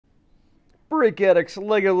Brick addicts,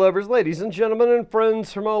 Lego lovers, ladies and gentlemen, and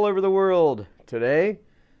friends from all over the world. Today,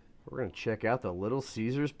 we're going to check out the Little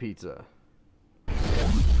Caesars Pizza.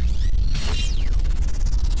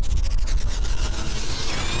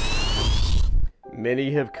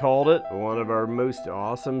 Many have called it one of our most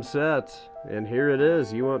awesome sets. And here it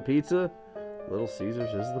is. You want pizza? Little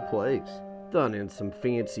Caesars is the place. Done in some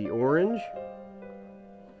fancy orange.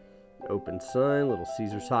 Open sign, Little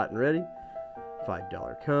Caesars hot and ready.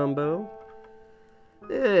 $5 combo.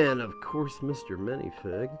 And of course, Mr.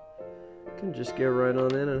 Minifig can just go right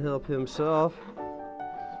on in and help himself.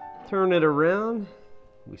 Turn it around.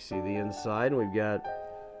 We see the inside, and we've got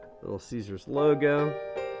Little Caesars logo.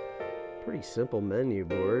 Pretty simple menu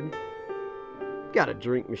board. Got a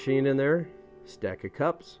drink machine in there. Stack of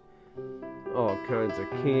cups. All kinds of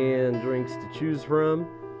canned drinks to choose from.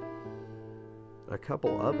 A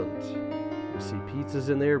couple ovens. We see pizzas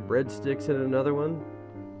in there, breadsticks in another one.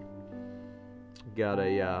 Got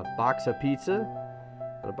a box of pizza,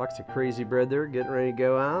 got a box of crazy bread there, getting ready to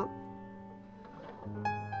go out.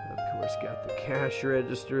 Of course, got the cash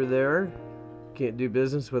register there. Can't do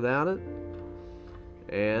business without it.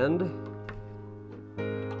 And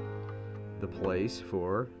the place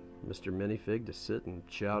for Mr. Minifig to sit and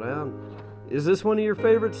chow down. Is this one of your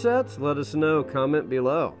favorite sets? Let us know. Comment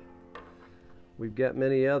below. We've got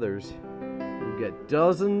many others. We've got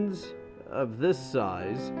dozens of this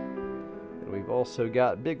size. We've also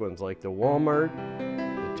got big ones like the Walmart,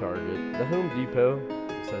 the Target, the Home Depot,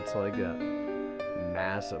 sets like that.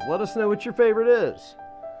 Massive. Let us know what your favorite is.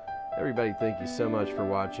 Everybody, thank you so much for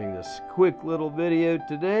watching this quick little video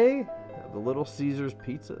today of the Little Caesars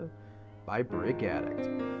Pizza by Brick Addict.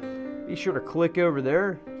 Be sure to click over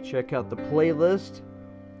there, check out the playlist.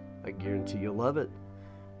 I guarantee you'll love it.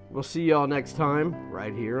 We'll see y'all next time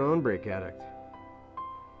right here on Brick Addict.